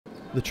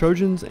The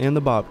Trojans and the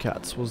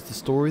Bobcats was the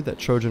story that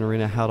Trojan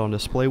Arena had on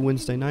display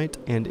Wednesday night,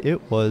 and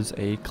it was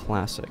a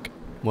classic.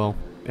 Well,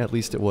 at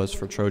least it was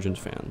for Trojans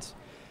fans.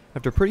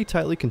 After a pretty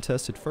tightly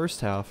contested first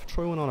half,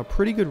 Troy went on a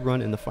pretty good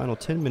run in the final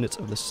 10 minutes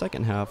of the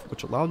second half,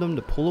 which allowed them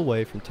to pull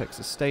away from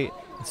Texas State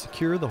and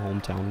secure the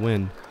hometown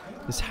win.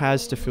 This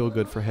has to feel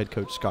good for head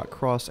coach Scott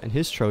Cross and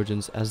his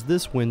Trojans, as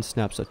this win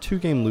snaps a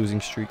 2-game losing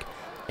streak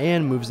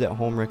and moves that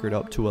home record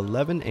up to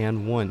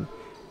 11-1.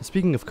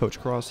 Speaking of Coach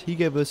Cross, he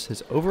gave us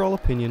his overall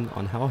opinion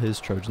on how his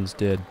Trojans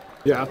did.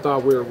 Yeah, I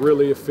thought we were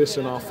really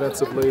efficient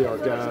offensively. Our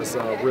guys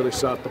really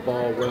shot the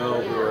ball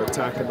well. We were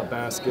attacking the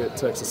basket.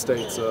 Texas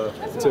State's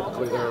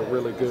typically they're a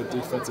really good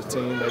defensive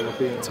team. They were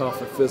being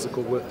tough and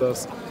physical with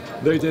us.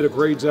 They did a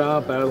great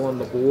job battling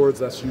the boards.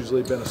 That's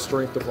usually been a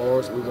strength of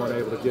ours. We weren't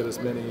able to get as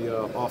many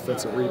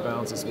offensive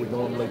rebounds as we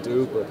normally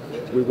do,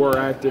 but we were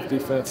active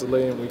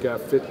defensively, and we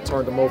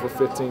turned them over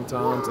 15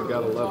 times and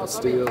got 11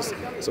 steals.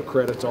 So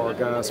credit to our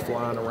guys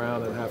flying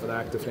around and having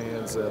active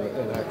hands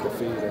and active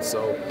feet. And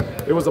so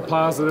it was a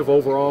positive.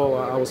 Overall,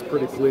 I was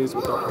pretty pleased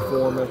with our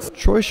performance.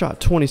 Troy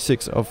shot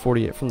 26 of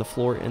 48 from the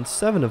floor and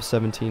 7 of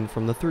 17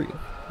 from the three.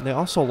 They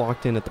also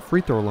locked in at the free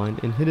throw line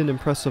and hit an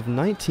impressive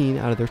 19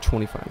 out of their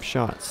 25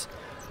 shots.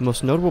 The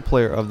most notable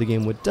player of the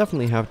game would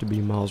definitely have to be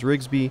Miles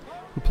Rigsby,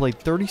 who played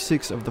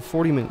 36 of the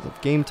 40 minutes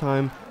of game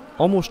time,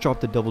 almost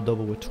dropped a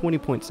double-double with 20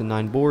 points and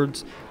 9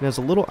 boards, and as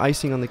a little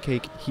icing on the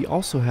cake, he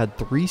also had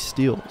 3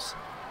 steals.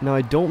 Now,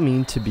 I don't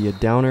mean to be a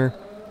downer,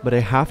 but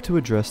I have to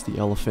address the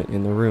elephant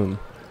in the room.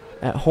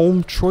 At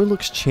home, Troy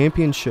looks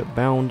championship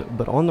bound,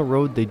 but on the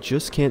road they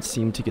just can't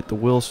seem to get the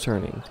wheels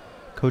turning.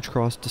 Coach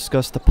Cross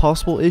discussed the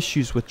possible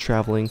issues with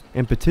traveling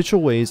and potential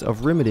ways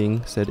of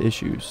remedying said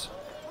issues.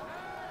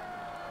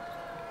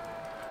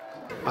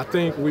 I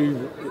think we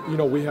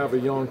have a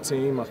young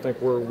team. I think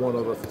we're one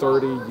of the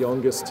 30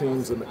 youngest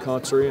teams in the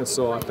country, and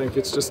so I think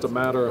it's just a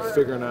matter of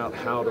figuring out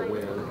how to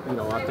win.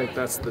 I think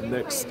that's the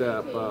next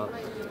step.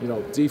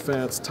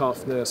 Defense,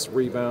 toughness,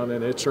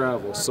 rebounding, it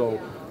travels.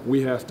 So we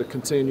have to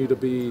continue to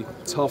be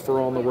tougher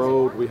on the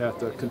road. We have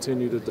to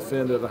continue to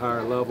defend at a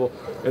higher level,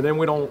 and then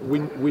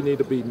we need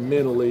to be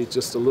mentally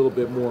just a little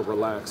bit more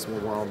relaxed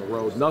when we're on the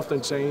road. Nothing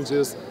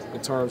changes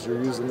in terms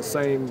you're using the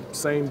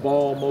same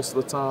ball most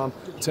of the time.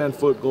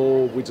 10-foot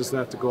goal. We just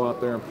have to go out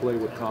there and play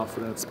with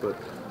confidence.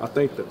 But I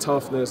think the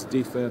toughness,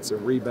 defense,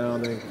 and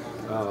rebounding,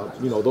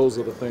 those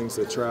are the things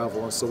that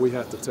travel, and so we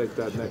have to take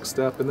that next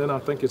step. And then I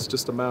think it's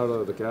just a matter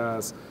of the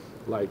guys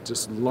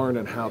just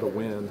learning how to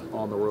win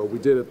on the road. We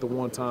did it the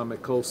one time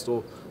at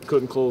Coastal,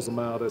 couldn't close them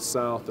out at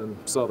South and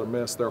Southern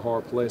Miss. They're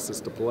hard places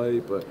to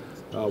play, but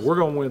we're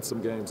going to win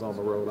some games on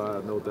the road. I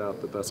have no doubt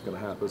that that's going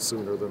to happen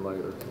sooner than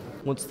later.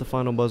 Once the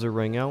final buzzer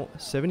rang out,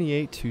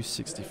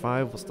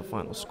 78-65 was the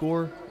final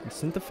score and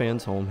sent the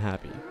fans home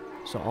happy.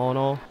 So all in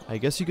all, I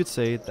guess you could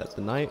say that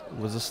the night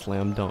was a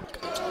slam dunk.